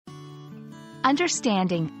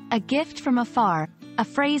Understanding, a gift from afar, a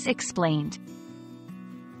phrase explained.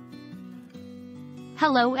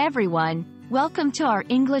 Hello everyone, welcome to our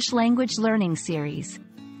English language learning series.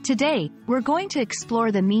 Today, we're going to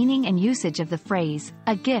explore the meaning and usage of the phrase,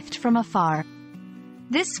 a gift from afar.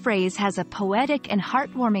 This phrase has a poetic and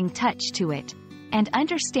heartwarming touch to it, and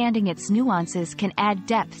understanding its nuances can add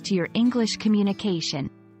depth to your English communication.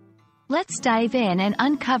 Let's dive in and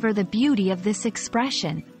uncover the beauty of this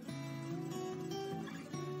expression.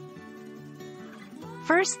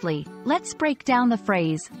 Firstly, let's break down the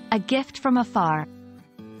phrase, a gift from afar.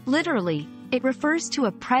 Literally, it refers to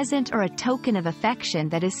a present or a token of affection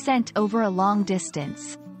that is sent over a long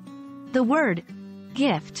distance. The word,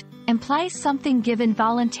 gift, implies something given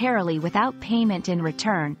voluntarily without payment in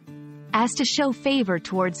return, as to show favor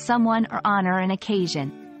towards someone or honor an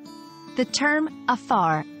occasion. The term,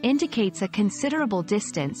 afar, indicates a considerable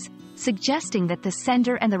distance, suggesting that the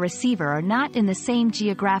sender and the receiver are not in the same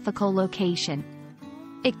geographical location.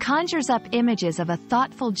 It conjures up images of a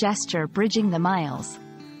thoughtful gesture bridging the miles.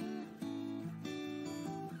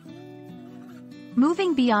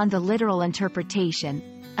 Moving beyond the literal interpretation,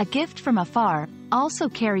 a gift from afar also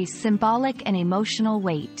carries symbolic and emotional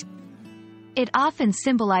weight. It often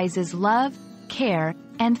symbolizes love, care,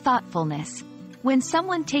 and thoughtfulness. When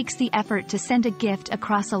someone takes the effort to send a gift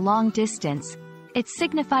across a long distance, it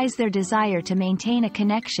signifies their desire to maintain a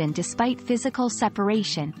connection despite physical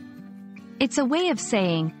separation. It's a way of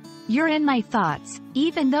saying, you're in my thoughts,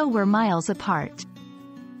 even though we're miles apart.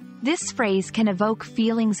 This phrase can evoke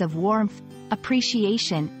feelings of warmth,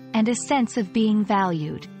 appreciation, and a sense of being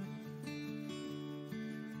valued.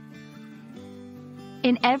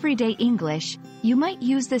 In everyday English, you might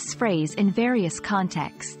use this phrase in various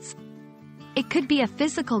contexts. It could be a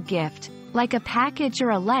physical gift, like a package or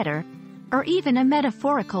a letter, or even a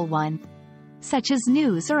metaphorical one, such as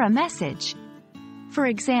news or a message. For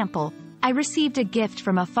example, I received a gift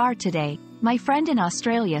from afar today. My friend in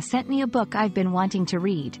Australia sent me a book I've been wanting to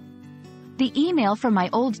read. The email from my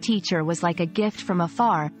old teacher was like a gift from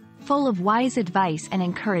afar, full of wise advice and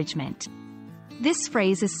encouragement. This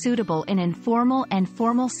phrase is suitable in informal and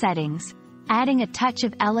formal settings, adding a touch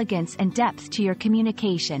of elegance and depth to your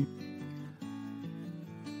communication.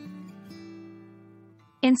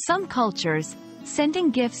 In some cultures, sending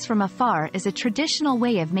gifts from afar is a traditional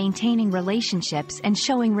way of maintaining relationships and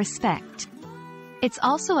showing respect. It's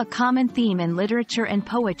also a common theme in literature and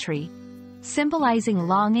poetry, symbolizing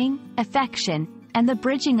longing, affection, and the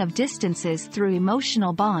bridging of distances through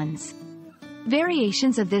emotional bonds.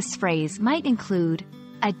 Variations of this phrase might include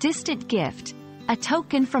a distant gift, a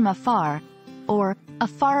token from afar, or a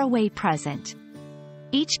faraway present.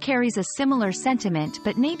 Each carries a similar sentiment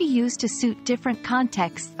but may be used to suit different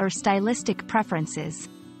contexts or stylistic preferences.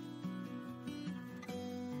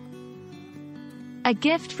 A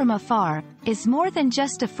gift from afar is more than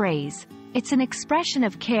just a phrase, it's an expression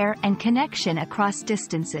of care and connection across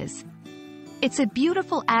distances. It's a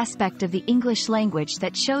beautiful aspect of the English language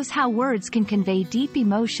that shows how words can convey deep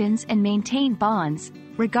emotions and maintain bonds,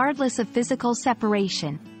 regardless of physical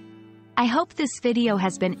separation. I hope this video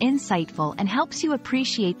has been insightful and helps you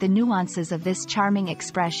appreciate the nuances of this charming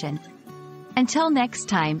expression. Until next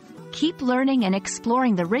time, keep learning and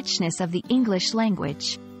exploring the richness of the English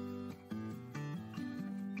language.